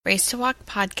Raised to Walk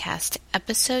Podcast,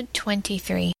 Episode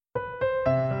 23.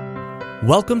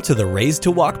 Welcome to the Raised to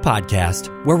Walk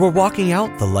Podcast, where we're walking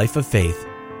out the life of faith.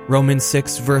 Romans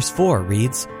 6 verse 4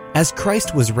 reads, "As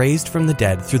Christ was raised from the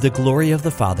dead through the glory of the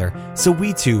Father, so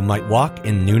we too might walk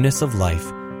in newness of life."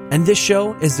 And this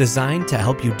show is designed to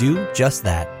help you do just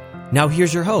that. Now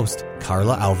here's your host,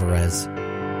 Carla Alvarez.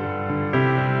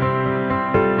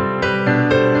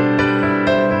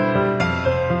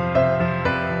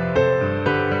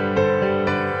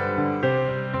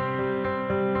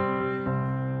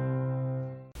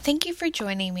 Thank you for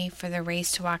joining me for the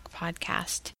Raised to Walk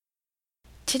podcast.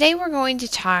 Today we're going to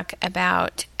talk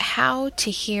about how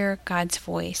to hear God's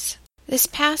voice. This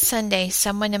past Sunday,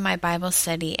 someone in my Bible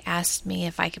study asked me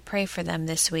if I could pray for them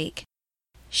this week.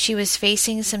 She was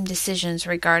facing some decisions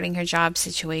regarding her job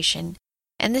situation,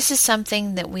 and this is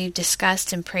something that we've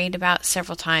discussed and prayed about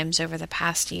several times over the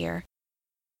past year.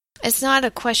 It's not a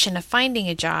question of finding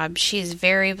a job. She is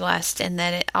very blessed in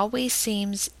that it always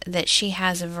seems that she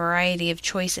has a variety of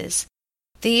choices.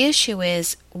 The issue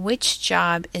is, which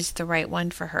job is the right one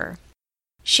for her?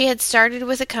 She had started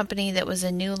with a company that was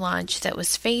a new launch that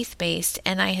was faith-based,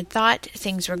 and I had thought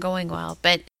things were going well,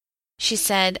 but she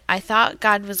said, "I thought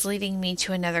God was leading me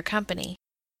to another company."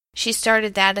 She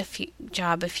started that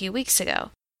job a few weeks ago.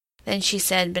 Then she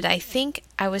said, "But I think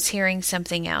I was hearing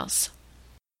something else."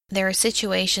 There are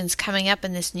situations coming up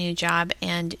in this new job,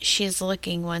 and she is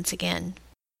looking once again.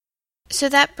 So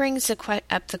that brings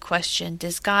up the question,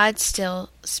 does God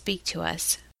still speak to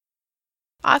us?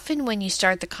 Often when you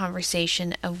start the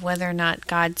conversation of whether or not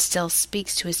God still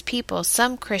speaks to his people,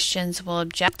 some Christians will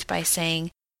object by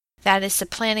saying that is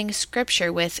supplanting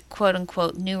Scripture with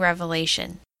quote-unquote new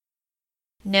revelation.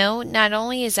 No, not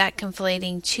only is that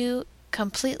conflating two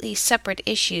completely separate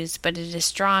issues, but it is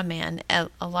straw man, a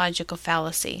logical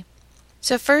fallacy.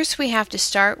 So first we have to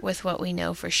start with what we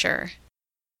know for sure.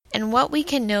 And what we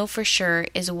can know for sure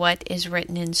is what is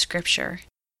written in Scripture.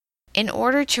 In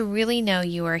order to really know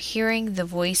you are hearing the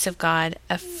voice of God,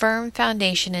 a firm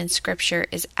foundation in Scripture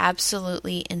is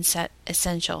absolutely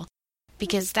essential,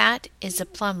 because that is the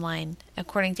plumb line,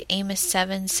 according to Amos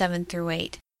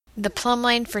 7:7-8. The plumb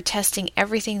line for testing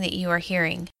everything that you are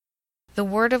hearing. The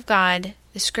Word of God,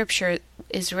 the Scripture,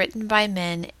 is written by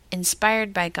men,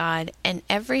 inspired by God, and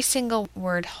every single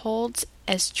word holds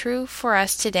as true for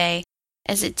us today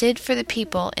as it did for the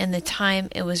people in the time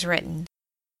it was written.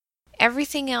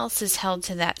 Everything else is held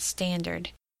to that standard.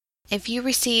 If you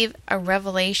receive a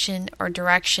revelation or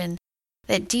direction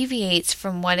that deviates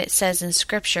from what it says in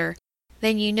Scripture,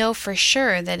 then you know for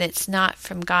sure that it's not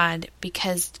from God,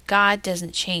 because God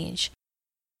doesn't change.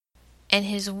 And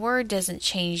His Word doesn't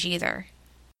change either.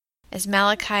 As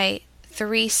Malachi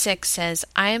 3:6 says,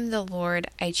 "I am the Lord,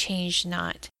 I change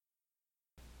not."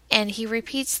 And He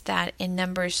repeats that in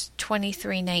Numbers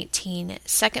 23:19,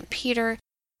 2 Peter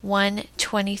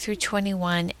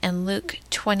 1:20-21, and Luke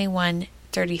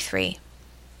 21:33.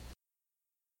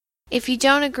 If you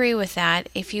don't agree with that,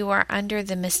 if you are under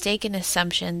the mistaken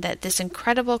assumption that this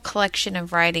incredible collection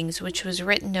of writings, which was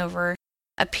written over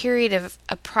a period of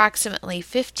approximately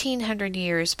 1,500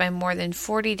 years by more than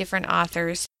 40 different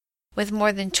authors, with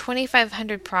more than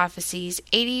 2,500 prophecies,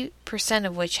 80%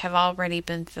 of which have already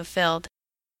been fulfilled,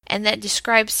 and that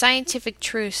describes scientific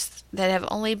truths that have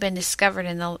only been discovered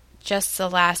in just the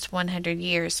last 100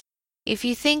 years. If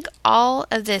you think all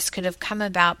of this could have come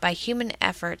about by human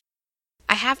effort,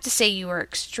 I have to say you are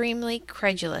extremely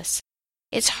credulous.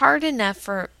 It's hard enough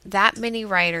for that many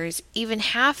writers, even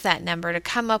half that number, to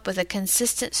come up with a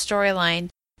consistent storyline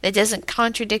that doesn't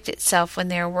contradict itself when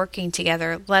they are working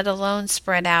together, let alone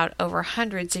spread out over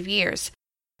hundreds of years.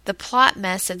 The plot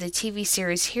mess of the TV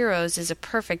series Heroes is a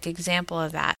perfect example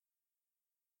of that.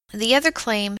 The other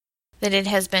claim that it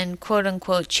has been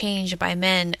quote-unquote changed by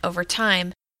men over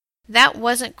time, that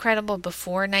wasn't credible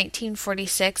before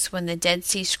 1946 when the Dead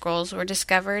Sea Scrolls were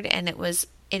discovered, and it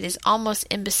is almost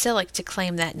imbecilic to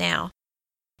claim that now.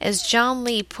 As John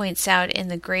Lee points out in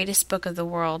The Greatest Book of the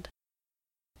World,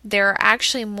 there are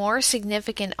actually more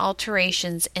significant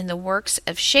alterations in the works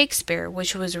of Shakespeare,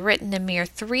 which was written a mere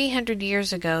 300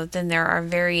 years ago, than there are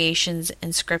variations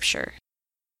in Scripture.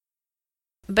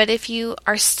 But if you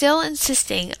are still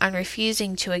insisting on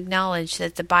refusing to acknowledge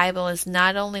that the Bible is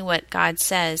not only what God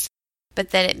says, but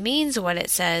that it means what it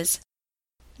says,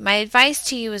 my advice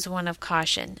to you is one of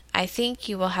caution. I think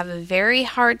you will have a very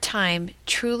hard time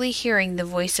truly hearing the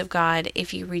voice of God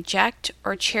if you reject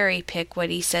or cherry-pick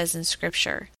what He says in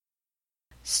Scripture.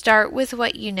 Start with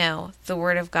what you know, the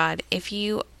Word of God. If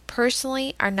you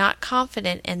personally are not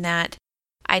confident in that,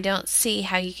 I don't see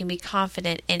how you can be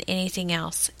confident in anything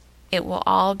else. It will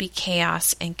all be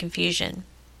chaos and confusion.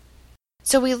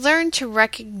 So we learn to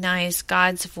recognize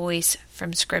God's voice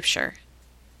from Scripture.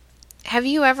 Have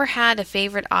you ever had a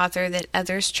favorite author that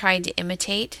others tried to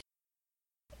imitate?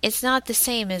 It's not the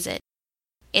same, is it?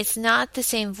 It's not the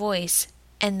same voice,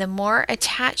 and the more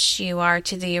attached you are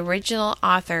to the original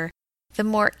author, the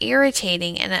more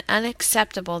irritating and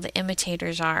unacceptable the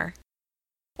imitators are.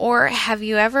 Or have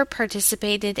you ever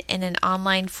participated in an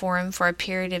online forum for a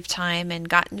period of time and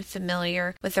gotten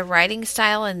familiar with the writing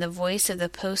style and the voice of the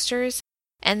posters,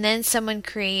 and then someone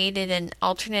created an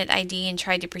alternate ID and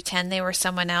tried to pretend they were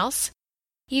someone else?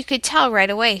 You could tell right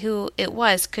away who it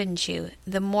was, couldn't you?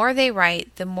 The more they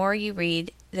write, the more you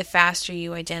read, the faster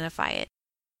you identify it.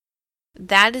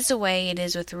 That is the way it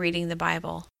is with reading the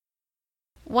Bible.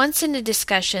 Once in a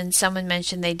discussion, someone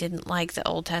mentioned they didn't like the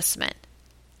Old Testament.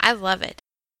 I love it.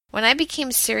 When I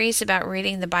became serious about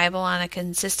reading the Bible on a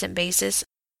consistent basis,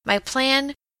 my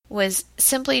plan was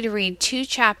simply to read 2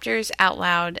 chapters out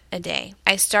loud a day.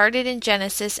 I started in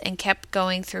Genesis and kept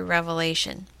going through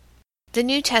Revelation. The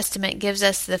New Testament gives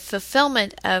us the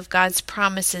fulfillment of God's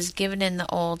promises given in the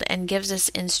Old and gives us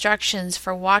instructions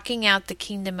for walking out the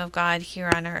kingdom of God here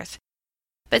on earth.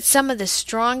 But some of the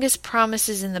strongest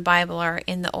promises in the Bible are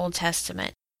in the Old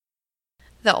Testament.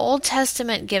 The Old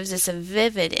Testament gives us a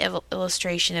vivid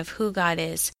illustration of who God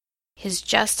is, His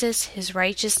justice, His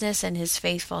righteousness, and His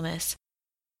faithfulness.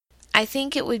 I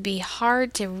think it would be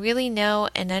hard to really know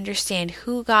and understand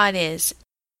who God is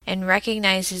and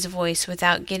recognize His voice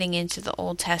without getting into the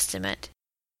Old Testament.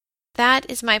 That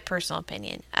is my personal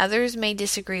opinion. Others may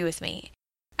disagree with me.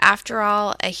 After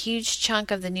all, a huge chunk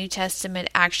of the New Testament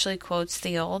actually quotes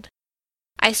the Old.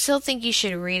 I still think you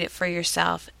should read it for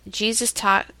yourself. Jesus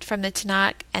taught from the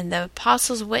Tanakh, and the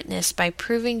apostles witnessed by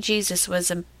proving Jesus was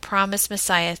a promised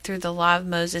Messiah through the law of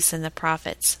Moses and the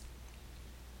prophets.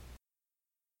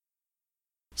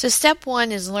 So step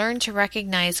 1 is learn to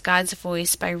recognize God's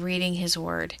voice by reading His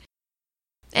Word.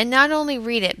 And not only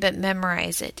read it, but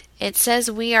memorize it. It says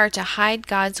we are to hide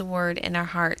God's Word in our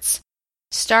hearts.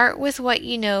 Start with what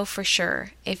you know for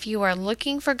sure. If you are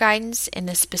looking for guidance in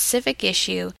a specific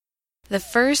issue, the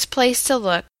first place to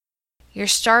look, your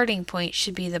starting point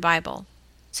should be the Bible.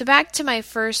 So back to my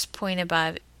first point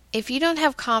above. If you don't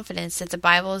have confidence that the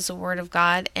Bible is the Word of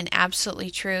God and absolutely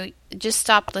true, just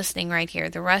stop listening right here.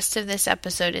 The rest of this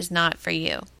episode is not for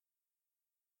you.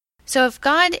 So if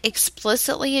God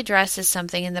explicitly addresses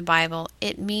something in the Bible,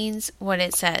 it means what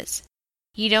it says.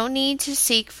 You don't need to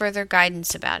seek further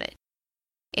guidance about it.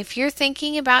 If you're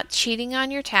thinking about cheating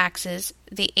on your taxes,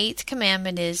 the 8th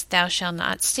commandment is, "Thou shalt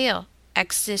not steal,"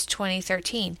 Exodus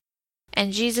 20:13.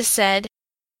 And Jesus said,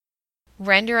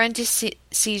 "Render unto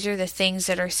Caesar the things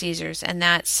that are Caesar's," and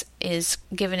that is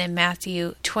given in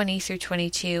Matthew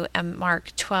 20-22 and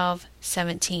Mark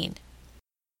 12:17.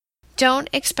 Don't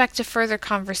expect a further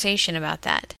conversation about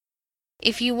that.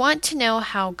 If you want to know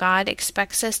how God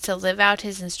expects us to live out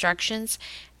His instructions,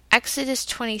 Exodus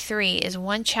 23 is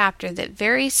one chapter that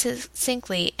very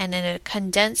succinctly and in a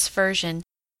condensed version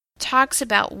talks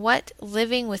about what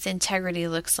living with integrity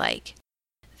looks like.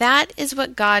 That is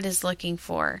what God is looking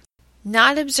for.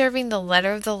 Not observing the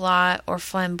letter of the law or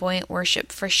flamboyant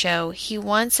worship for show, He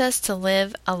wants us to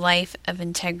live a life of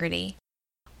integrity.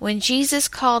 When Jesus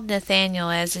called Nathanael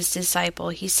as His disciple,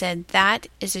 He said, "That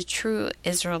is a true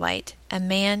Israelite, a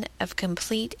man of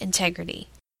complete integrity."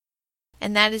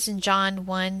 And that is in John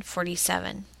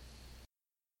 1:47.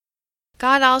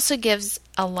 God also gives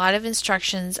a lot of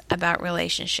instructions about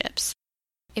relationships.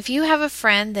 If you have a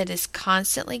friend that is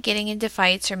constantly getting into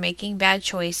fights or making bad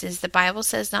choices, the Bible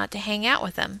says not to hang out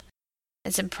with them.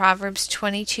 It's in Proverbs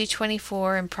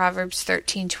 22:24 and Proverbs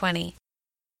 13:20.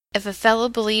 If a fellow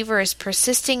believer is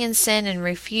persisting in sin and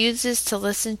refuses to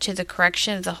listen to the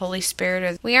correction of the Holy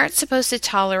Spirit, we aren't supposed to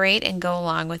tolerate and go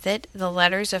along with it. The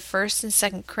letters of 1st and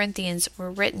 2nd Corinthians were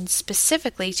written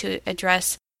specifically to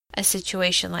address a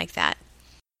situation like that.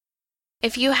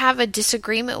 If you have a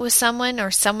disagreement with someone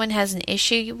or someone has an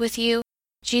issue with you,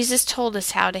 Jesus told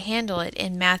us how to handle it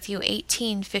in Matthew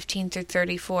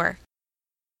 18:15-34.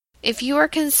 If you are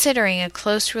considering a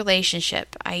close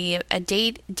relationship, i.e. a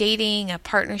dating, a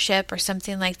partnership, or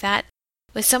something like that,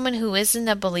 with someone who isn't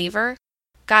a believer,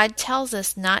 God tells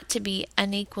us not to be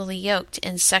unequally yoked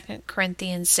in 2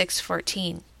 Corinthians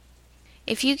 6:14.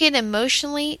 If you get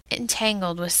emotionally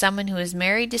entangled with someone who is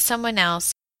married to someone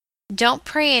else, don't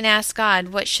pray and ask God,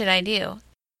 "What should I do?"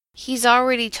 He's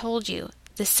already told you.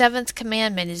 The 7th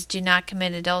commandment is, "Do not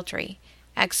commit adultery,"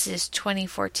 Exodus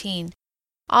 20:14.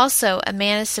 Also, a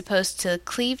man is supposed to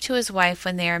cleave to his wife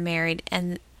when they are married,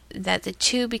 and that the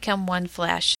two become one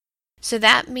flesh. So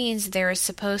that means there is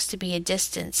supposed to be a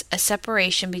distance, a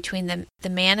separation between the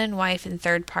man and wife and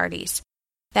third parties.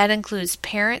 That includes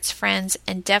parents, friends,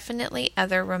 and definitely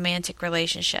other romantic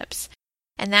relationships.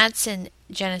 And that's in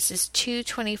Genesis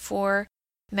 2:24,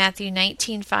 Matthew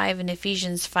 19:5, and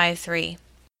Ephesians 5:3.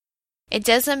 It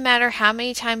doesn't matter how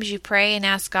many times you pray and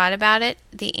ask God about it,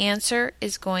 the answer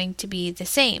is going to be the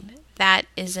same. That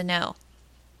is a no.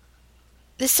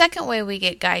 The second way we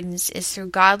get guidance is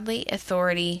through godly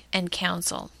authority and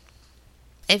counsel.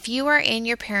 If you are in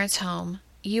your parents' home,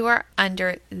 you are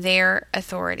under their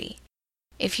authority.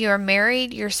 If you are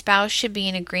married, your spouse should be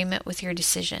in agreement with your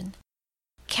decision.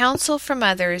 Counsel from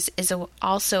others is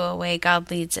also a way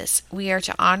God leads us. We are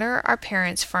to honor our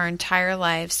parents for our entire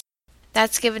lives.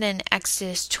 That's given in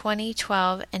Exodus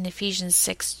 20:12 and Ephesians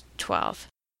 6:12.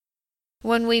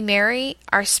 When we marry,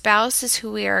 our spouse is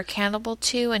who we are accountable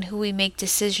to and who we make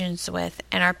decisions with,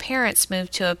 and our parents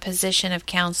move to a position of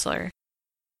counselor.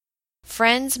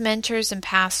 Friends, mentors, and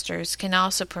pastors can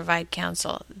also provide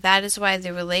counsel. That is why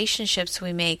the relationships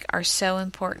we make are so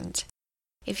important.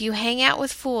 If you hang out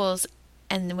with fools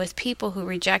and with people who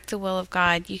reject the will of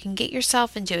God, you can get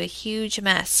yourself into a huge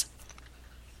mess.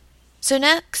 So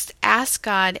next, ask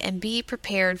God and be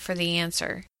prepared for the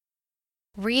answer.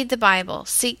 Read the Bible,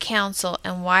 seek counsel,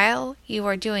 and while you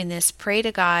are doing this, pray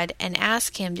to God and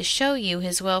ask Him to show you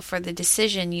His will for the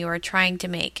decision you are trying to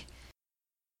make.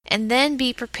 And then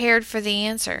be prepared for the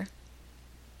answer.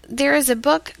 There is a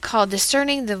book called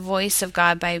Discerning the Voice of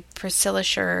God by Priscilla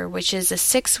Shirer, which is a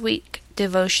 6-week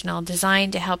devotional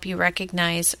designed to help you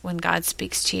recognize when God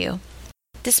speaks to you.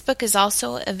 This book is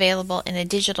also available in a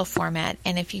digital format,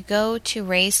 and if you go to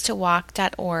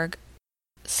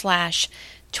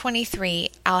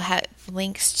raisetoWalk.org/23, I'll have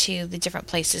links to the different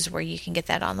places where you can get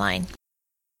that online.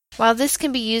 While this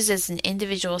can be used as an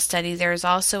individual study, there is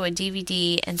also a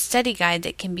DVD and study guide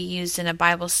that can be used in a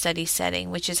Bible study setting,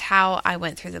 which is how I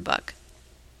went through the book.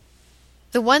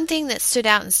 The one thing that stood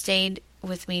out and stayed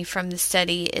with me from the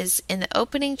study is in the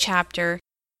opening chapter,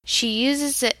 she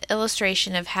uses the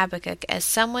illustration of Habakkuk as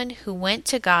someone who went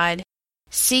to God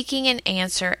seeking an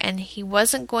answer, and he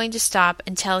wasn't going to stop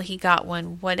until he got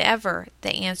one, whatever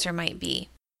the answer might be.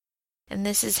 And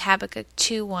this is Habakkuk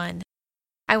 2:1.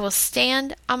 I will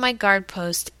stand on my guard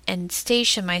post and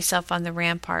station myself on the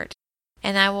rampart,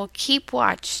 and I will keep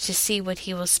watch to see what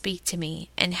he will speak to me,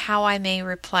 and how I may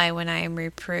reply when I am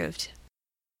reproved.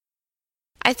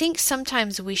 I think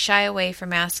sometimes we shy away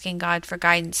from asking God for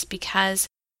guidance because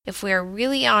if we are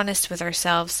really honest with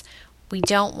ourselves, we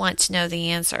don't want to know the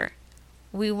answer.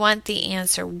 We want the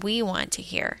answer we want to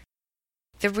hear.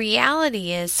 The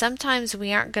reality is sometimes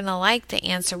we aren't going to like the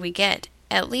answer we get,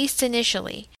 at least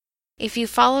initially. If you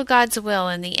follow God's will,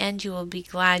 in the end you will be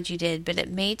glad you did, but it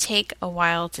may take a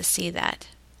while to see that.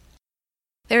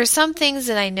 There are some things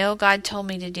that I know God told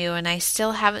me to do, and I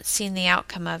still haven't seen the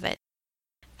outcome of it.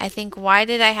 I think, why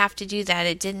did I have to do that?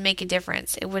 It didn't make a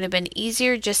difference. It would have been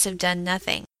easier just to have done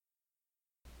nothing.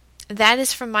 That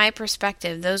is from my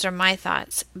perspective. Those are my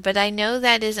thoughts. But I know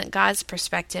that isn't God's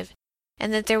perspective,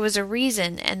 and that there was a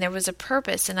reason and there was a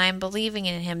purpose, and I am believing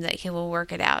in Him that He will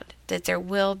work it out, that there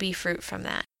will be fruit from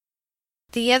that.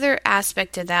 The other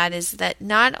aspect of that is that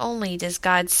not only does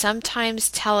God sometimes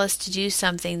tell us to do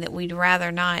something that we'd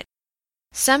rather not,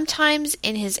 sometimes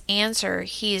in His answer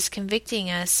He is convicting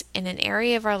us in an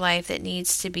area of our life that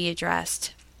needs to be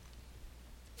addressed.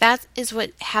 That is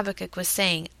what Habakkuk was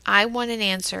saying. I want an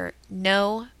answer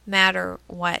no matter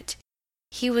what.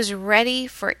 He was ready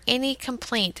for any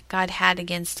complaint God had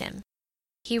against him.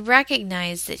 He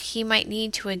recognized that he might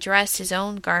need to address his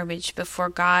own garbage before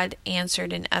God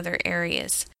answered in other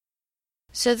areas.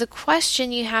 So the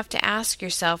question you have to ask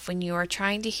yourself when you are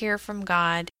trying to hear from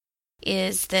God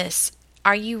is this: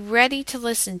 are you ready to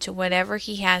listen to whatever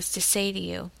He has to say to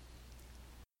you?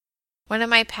 One of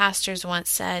my pastors once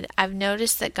said, I've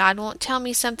noticed that God won't tell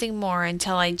me something more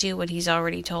until I do what He's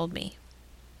already told me.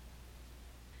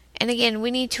 And again, we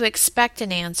need to expect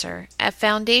an answer. A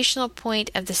foundational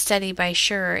point of the study by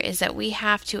Shirer is that we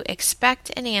have to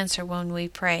expect an answer when we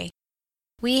pray.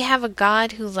 We have a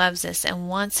God who loves us and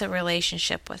wants a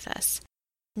relationship with us.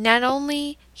 Not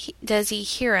only does He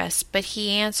hear us, but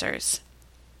He answers.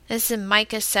 This is in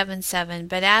Micah 7:7.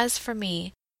 But as for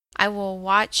me, I will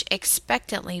watch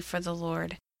expectantly for the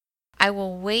Lord. I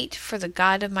will wait for the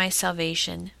God of my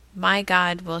salvation. My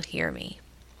God will hear me.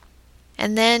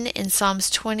 And then in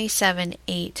Psalms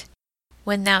 27:8,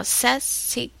 when thou saidst,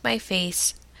 seek my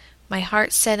face, my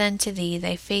heart said unto thee,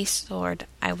 thy face, Lord,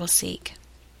 I will seek.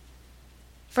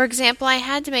 For example, I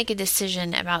had to make a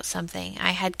decision about something.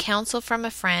 I had counsel from a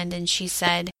friend, and she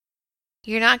said,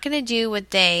 you're not going to do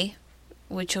what they,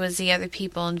 which was the other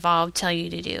people involved, tell you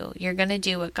to do. You're going to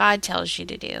do what God tells you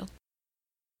to do.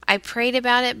 I prayed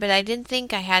about it, but I didn't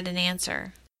think I had an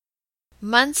answer.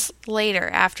 Months later,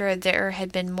 after there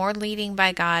had been more leading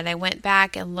by God, I went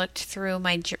back and looked through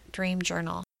my dream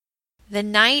journal. The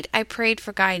night I prayed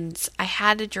for guidance, I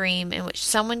had a dream in which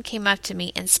someone came up to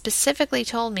me and specifically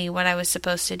told me what I was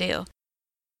supposed to do.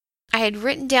 I had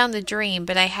written down the dream,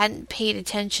 but I hadn't paid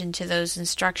attention to those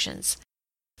instructions.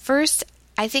 First,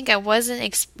 I think I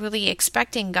wasn't really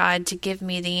expecting God to give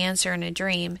me the answer in a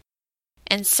dream.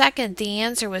 And second, the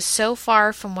answer was so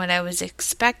far from what I was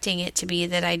expecting it to be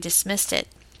that I dismissed it.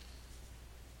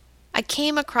 I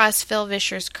came across Phil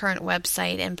Vischer's current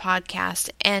website and podcast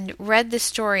and read the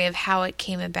story of how it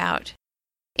came about.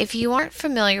 If you aren't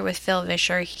familiar with Phil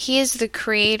Vischer, he is the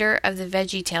creator of the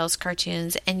VeggieTales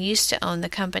cartoons and used to own the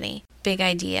company, Big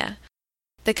Idea.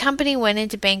 The company went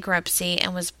into bankruptcy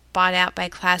and was bought out by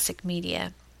Classic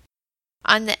Media.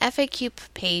 On the FAQ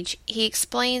page, he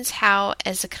explains how,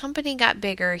 as the company got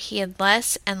bigger, he had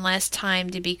less and less time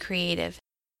to be creative.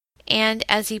 And,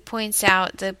 as he points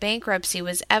out, the bankruptcy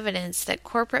was evidence that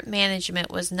corporate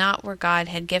management was not where God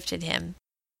had gifted him.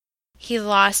 He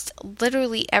lost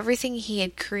literally everything he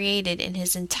had created in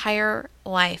his entire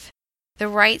life, the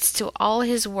rights to all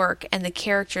his work and the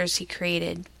characters he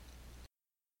created.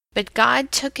 But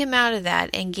God took him out of that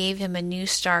and gave him a new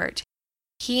start.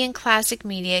 He and Classic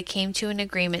Media came to an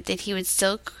agreement that he would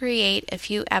still create a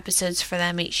few episodes for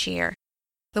them each year.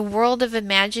 The world of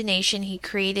imagination he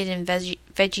created in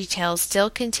VeggieTales still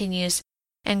continues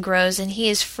and grows, and he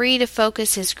is free to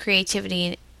focus his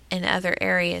creativity in other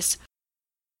areas.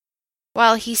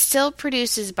 While he still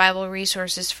produces Bible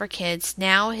resources for kids,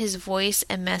 now his voice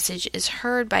and message is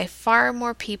heard by far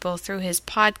more people through his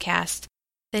podcast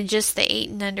than just the 8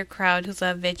 and under crowd who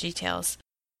love VeggieTales.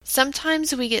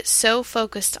 Sometimes we get so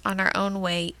focused on our own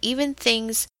way, even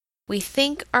things we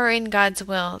think are in God's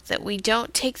will, that we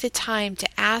don't take the time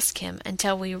to ask Him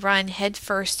until we run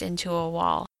headfirst into a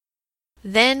wall.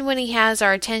 Then, when He has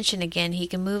our attention again, He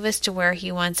can move us to where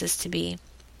He wants us to be.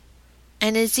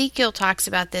 And Ezekiel talks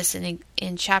about this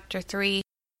in chapter 3,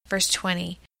 verse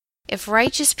 20. If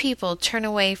righteous people turn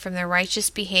away from their righteous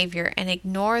behavior and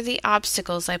ignore the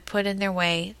obstacles I put in their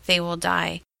way, they will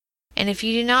die. And if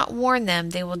you do not warn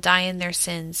them, they will die in their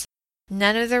sins.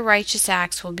 None of their righteous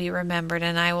acts will be remembered,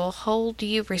 and I will hold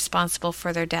you responsible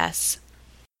for their deaths.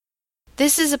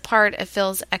 This is a part of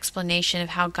Phil's explanation of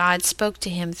how God spoke to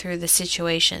him through the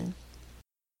situation.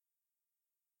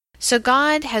 So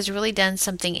God has really done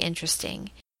something interesting.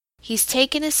 He's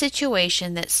taken a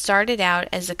situation that started out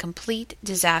as a complete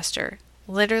disaster,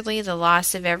 literally the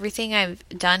loss of everything I've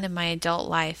done in my adult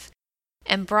life,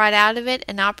 and brought out of it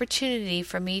an opportunity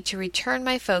for me to return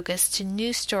my focus to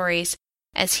new stories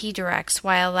as He directs,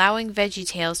 while allowing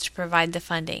VeggieTales to provide the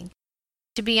funding.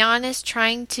 To be honest,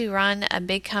 trying to run a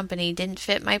big company didn't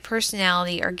fit my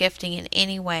personality or gifting in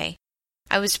any way.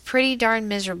 I was pretty darn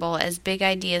miserable as Big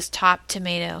Idea's top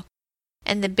tomato.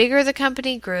 And the bigger the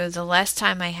company grew, the less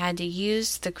time I had to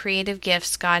use the creative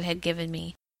gifts God had given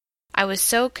me. I was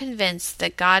so convinced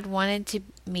that God wanted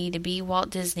me to be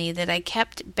Walt Disney that I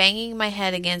kept banging my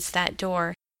head against that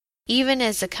door, even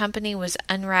as the company was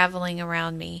unraveling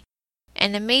around me.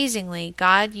 And amazingly,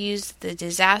 God used the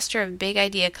disaster of Big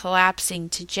Idea collapsing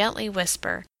to gently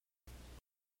whisper,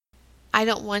 "I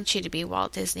don't want you to be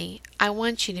Walt Disney. I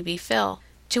want you to be Phil."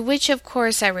 To which, of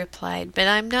course, I replied, "But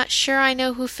I'm not sure I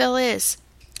know who Phil is."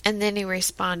 And then He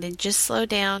responded, "Just slow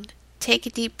down, take a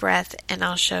deep breath, and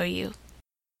I'll show you."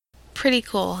 Pretty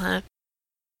cool, huh?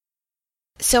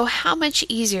 So how much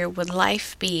easier would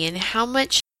life be, and how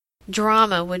much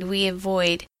drama would we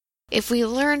avoid if we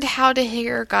learned how to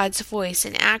hear God's voice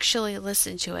and actually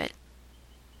listen to it?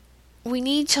 We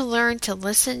need to learn to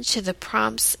listen to the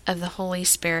prompts of the Holy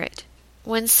Spirit.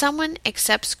 When someone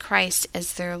accepts Christ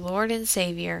as their Lord and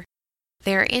Savior,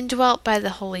 they are indwelt by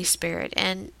the Holy Spirit,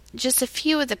 and just a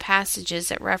few of the passages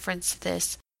that reference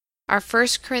this are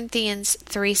 1 Corinthians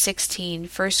 3:16,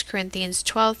 1 Corinthians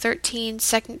 12:13,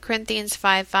 2 Corinthians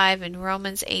 5:5, and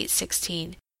Romans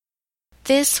 8:16.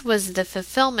 This was the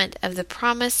fulfillment of the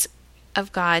promise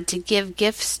of God to give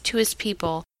gifts to His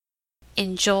people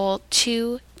in Joel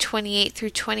 2:28 through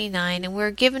 29, and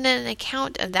we're given an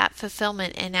account of that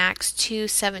fulfillment in Acts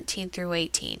 2:17 through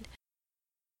 18.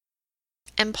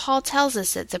 And Paul tells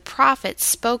us that the prophets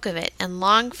spoke of it and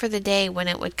longed for the day when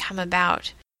it would come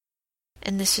about.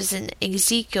 And this was in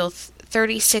Ezekiel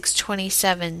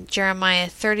 36:27, Jeremiah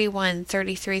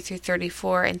 31:33 through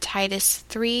 34, and Titus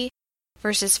 3,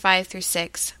 verses 5 through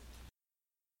 6.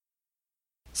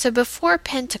 So before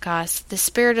Pentecost, the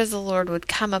Spirit of the Lord would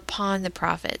come upon the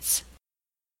prophets.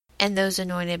 and those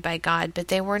anointed by God, but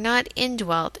they were not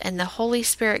indwelt, and the Holy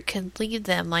Spirit could lead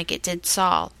them like it did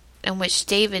Saul, and which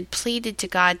David pleaded to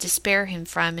God to spare him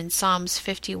from in Psalms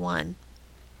 51.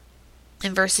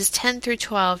 In verses 10 through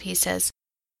 12, he says,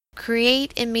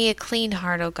 "Create in me a clean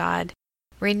heart, O God.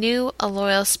 Renew a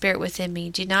loyal spirit within me.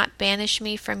 Do not banish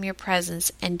me from your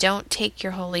presence, and don't take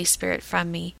your Holy Spirit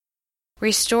from me.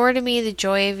 Restore to me the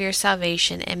joy of your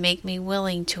salvation, and make me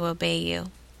willing to obey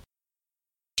you."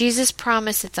 Jesus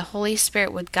promised that the Holy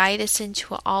Spirit would guide us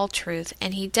into all truth,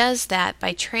 and he does that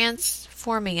by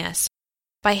transforming us,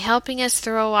 by helping us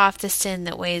throw off the sin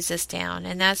that weighs us down.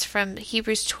 And that's from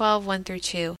Hebrews 12, 1 through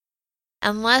 2.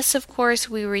 Unless, of course,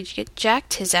 we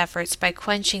reject his efforts by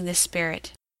quenching the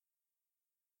Spirit.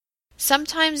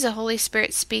 Sometimes the Holy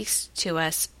Spirit speaks to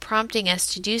us, prompting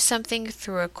us to do something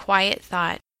through a quiet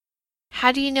thought.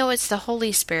 How do you know it's the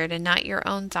Holy Spirit and not your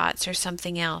own thoughts or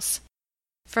something else?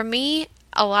 For me,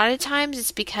 a lot of times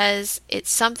it's because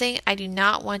it's something I do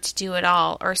not want to do at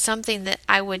all, or something that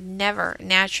I would never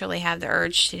naturally have the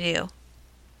urge to do.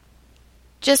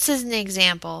 Just as an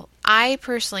example, I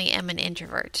personally am an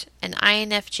introvert, an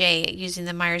INFJ using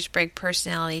the Myers-Briggs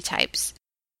personality types.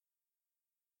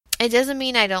 It doesn't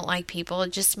mean I don't like people,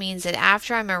 it just means that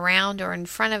after I'm around or in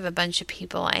front of a bunch of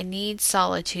people, I need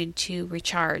solitude to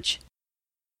recharge.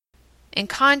 In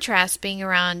contrast, being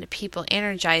around people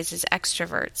energizes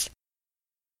extroverts.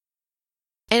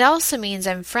 It also means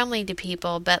I'm friendly to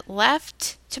people, but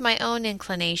left to my own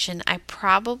inclination, I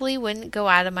probably wouldn't go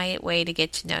out of my way to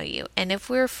get to know you. And if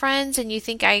we're friends and you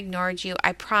think I ignored you,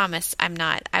 I promise I'm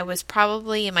not. I was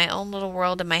probably in my own little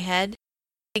world in my head,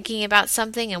 thinking about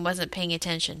something and wasn't paying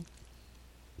attention.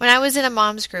 When I was in a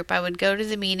mom's group, I would go to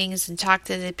the meetings and talk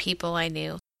to the people I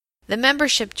knew. The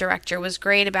membership director was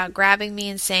great about grabbing me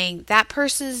and saying, "That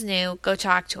person's new, go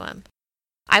talk to him."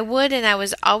 I would, and I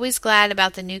was always glad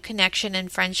about the new connection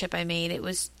and friendship I made.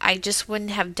 I just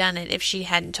wouldn't have done it if she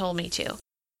hadn't told me to.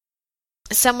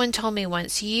 Someone told me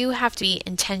once, you have to be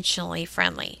intentionally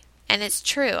friendly. And it's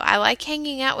true. I like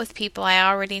hanging out with people I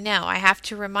already know. I have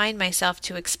to remind myself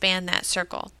to expand that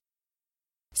circle.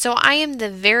 So I am the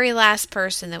very last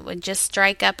person that would just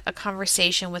strike up a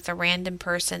conversation with a random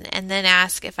person and then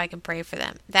ask if I can pray for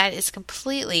them. That is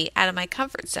completely out of my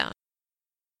comfort zone.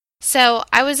 So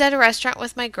I was at a restaurant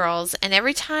with my girls, and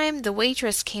every time the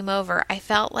waitress came over, I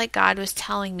felt like God was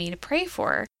telling me to pray for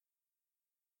her.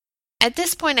 At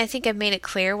this point, I think I've made it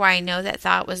clear why I know that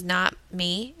thought was not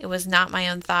me. It was not my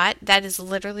own thought. That is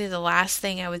literally the last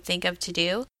thing I would think of to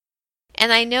do.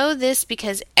 And I know this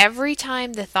because every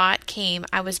time the thought came,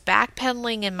 I was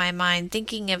backpedaling in my mind,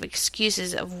 thinking of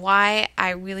excuses of why I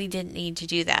really didn't need to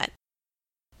do that.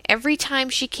 Every time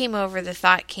she came over, the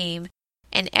thought came,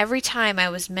 and every time I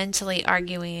was mentally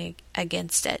arguing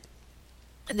against it.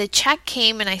 The check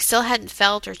came, and I still hadn't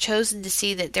felt or chosen to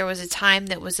see that there was a time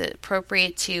that was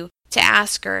appropriate to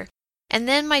ask her. And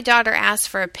then my daughter asked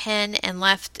for a pen and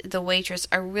left the waitress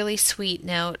a really sweet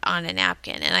note on a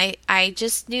napkin. And I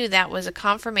just knew that was a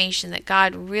confirmation that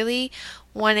God really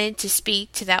wanted to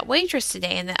speak to that waitress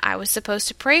today and that I was supposed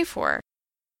to pray for her.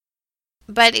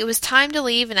 But it was time to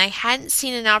leave, and I hadn't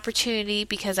seen an opportunity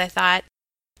because I thought,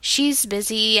 she's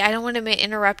busy, I don't want to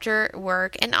interrupt her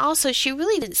work. And also, she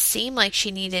really didn't seem like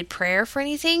she needed prayer for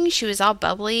anything. She was all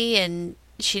bubbly, and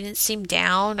she didn't seem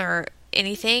down or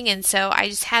anything, and so I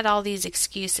just had all these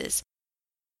excuses.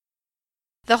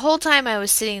 The whole time I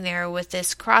was sitting there with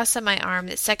this cross on my arm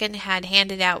that Second had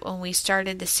handed out when we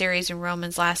started the series in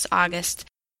Romans last August,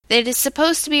 that it is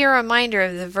supposed to be a reminder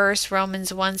of the verse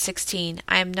Romans 1:16,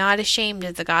 I am not ashamed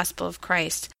of the gospel of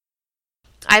Christ.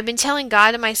 I've been telling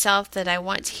God and myself that I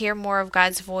want to hear more of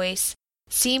God's voice,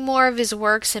 see more of His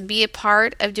works, and be a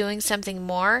part of doing something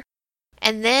more.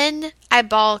 And then I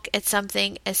balk at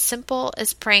something as simple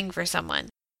as praying for someone.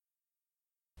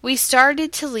 We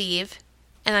started to leave,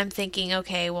 and I'm thinking,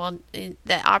 okay, well,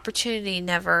 the opportunity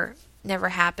never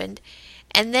happened.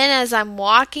 And then as I'm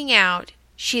walking out,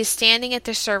 she is standing at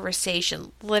the service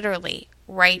station, literally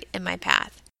right in my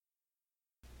path.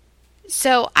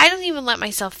 So I don't even let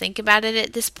myself think about it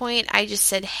at this point. I just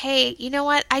said, hey, you know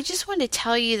what? I just want to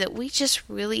tell you that we just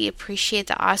really appreciate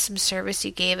the awesome service you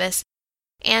gave us.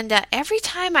 And every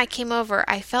time I came over,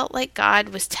 I felt like God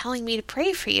was telling me to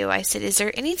pray for you. I said, is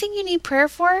there anything you need prayer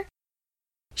for?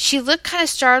 She looked kind of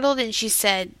startled and she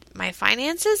said, my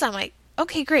finances? I'm like,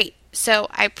 okay, great. So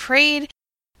I prayed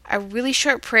a really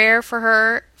short prayer for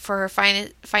her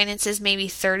finances, maybe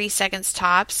 30 seconds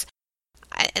tops.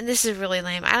 And this is really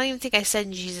lame. I don't even think I said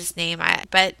in Jesus' name.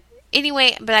 But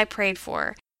I prayed for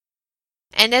her.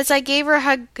 And as I gave her a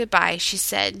hug goodbye, she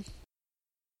said,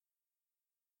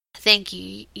 Thank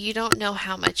you. You don't know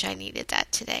how much I needed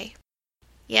that today.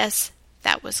 Yes,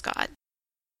 that was God.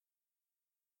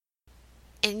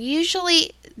 And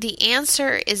usually the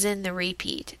answer is in the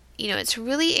repeat. It's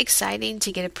really exciting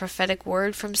to get a prophetic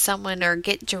word from someone or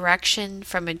get direction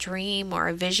from a dream or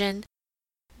a vision.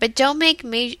 But don't make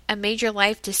a major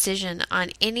life decision on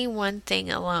any one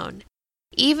thing alone,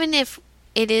 even if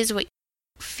it is what you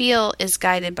feel is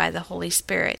guided by the Holy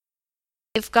Spirit.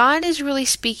 If God is really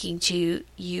speaking to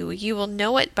you, you will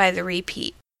know it by the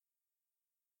repeat.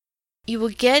 You will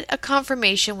get a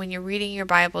confirmation when you're reading your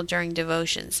Bible during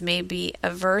devotions. Maybe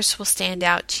a verse will stand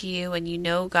out to you and you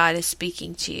know God is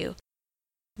speaking to you.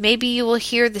 Maybe you will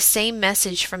hear the same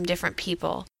message from different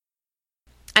people.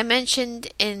 I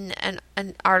mentioned in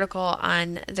an article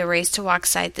on the Raise to Walk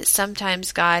site that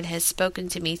sometimes God has spoken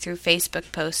to me through Facebook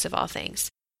posts of all things.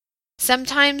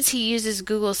 Sometimes He uses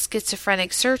Google's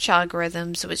schizophrenic search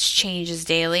algorithms, which changes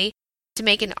daily, to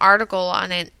make an article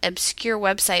on an obscure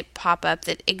website pop up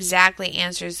that exactly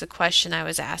answers the question I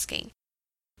was asking.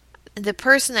 The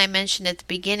person I mentioned at the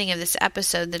beginning of this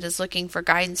episode that is looking for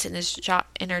guidance in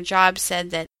her job said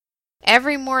that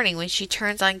every morning when she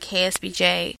turns on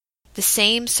KSBJ, the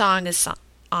same song is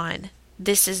on,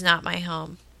 "This Is Not My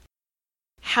Home."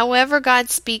 However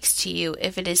God speaks to you,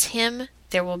 if it is Him,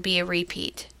 there will be a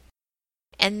repeat.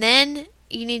 And then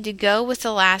you need to go with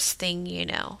the last thing you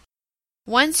know.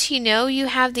 Once you know you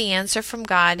have the answer from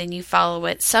God and you follow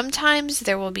it, sometimes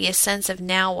there will be a sense of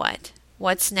now what?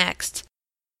 What's next?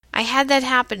 I had that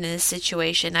happen in this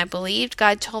situation. I believed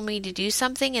God told me to do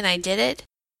something and I did it,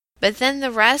 but then the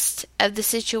rest of the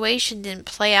situation didn't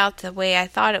play out the way I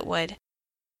thought it would.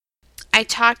 I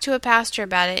talked to a pastor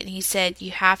about it and he said,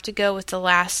 you have to go with the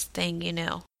last thing you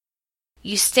know.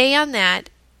 You stay on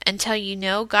that until you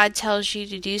know God tells you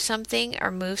to do something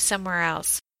or move somewhere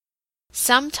else.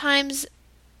 Sometimes,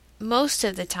 most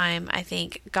of the time, I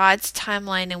think, God's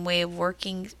timeline and way of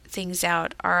working things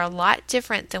out are a lot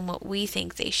different than what we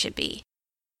think they should be.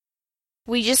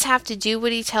 We just have to do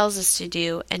what He tells us to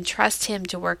do and trust Him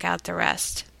to work out the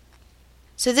rest.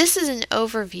 So this is an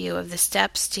overview of the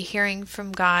steps to hearing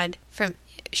from God from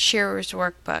Shearer's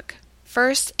workbook.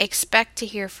 First, expect to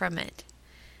hear from it.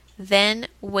 Then,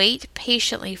 wait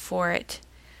patiently for it.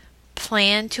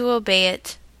 Plan to obey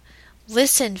it.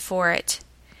 Listen for it.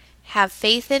 Have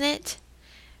faith in it.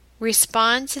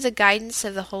 Respond to the guidance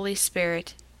of the Holy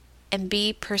Spirit. And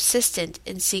be persistent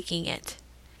in seeking it.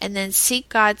 And then seek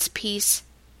God's peace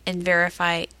and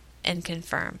verify and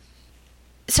confirm.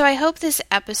 So I hope this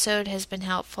episode has been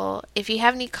helpful. If you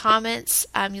have any comments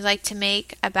you'd like to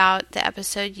make about the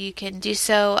episode, you can do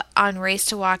so on Raise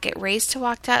to Walk at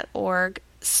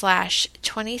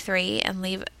raisetowalk.org/23 and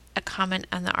leave a comment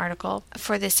on the article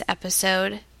for this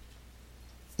episode.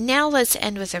 Now let's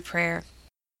end with a prayer.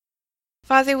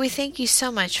 Father, we thank you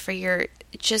so much for your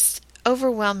just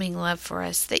overwhelming love for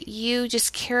us, that you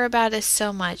just care about us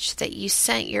so much, that you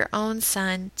sent your own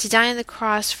Son to die on the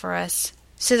cross for us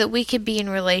so that we could be in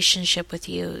relationship with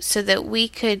you, so that we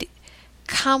could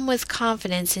come with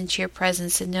confidence into your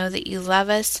presence and know that you love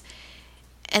us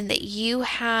and that you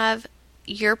have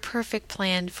your perfect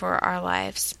plan for our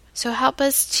lives. So help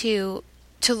us to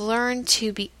learn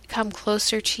to become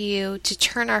closer to you, to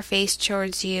turn our face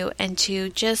towards you, and to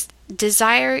just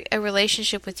desire a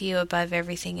relationship with you above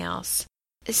everything else.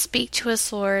 Speak to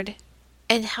us, Lord,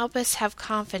 and help us have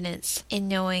confidence in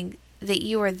knowing that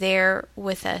you are there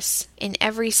with us in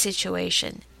every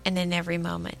situation and in every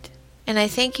moment. And I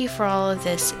thank you for all of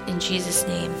this in Jesus'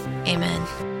 name. Amen.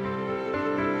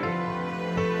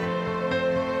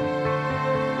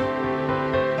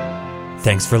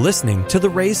 Thanks for listening to the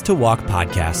Raise to Walk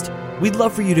podcast. We'd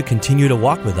love for you to continue to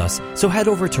walk with us, so head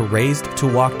over to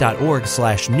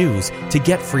raisedtowalk.org/news to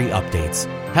get free updates.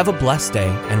 Have a blessed day,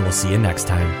 and we'll see you next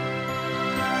time.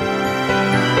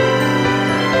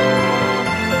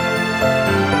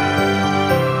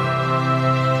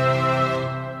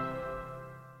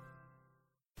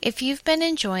 If you've been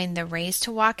enjoying the Raise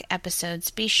to Walk episodes,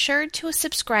 be sure to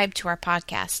subscribe to our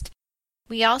podcast.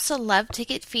 We also love to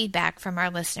get feedback from our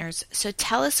listeners, so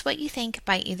tell us what you think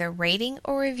by either rating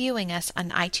or reviewing us on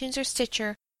iTunes or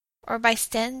Stitcher, or by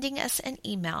sending us an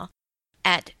email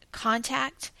at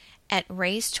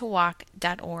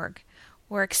contact@raisetowalk.org.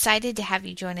 We're excited to have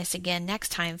you join us again next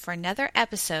time for another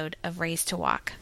episode of Raise to Walk.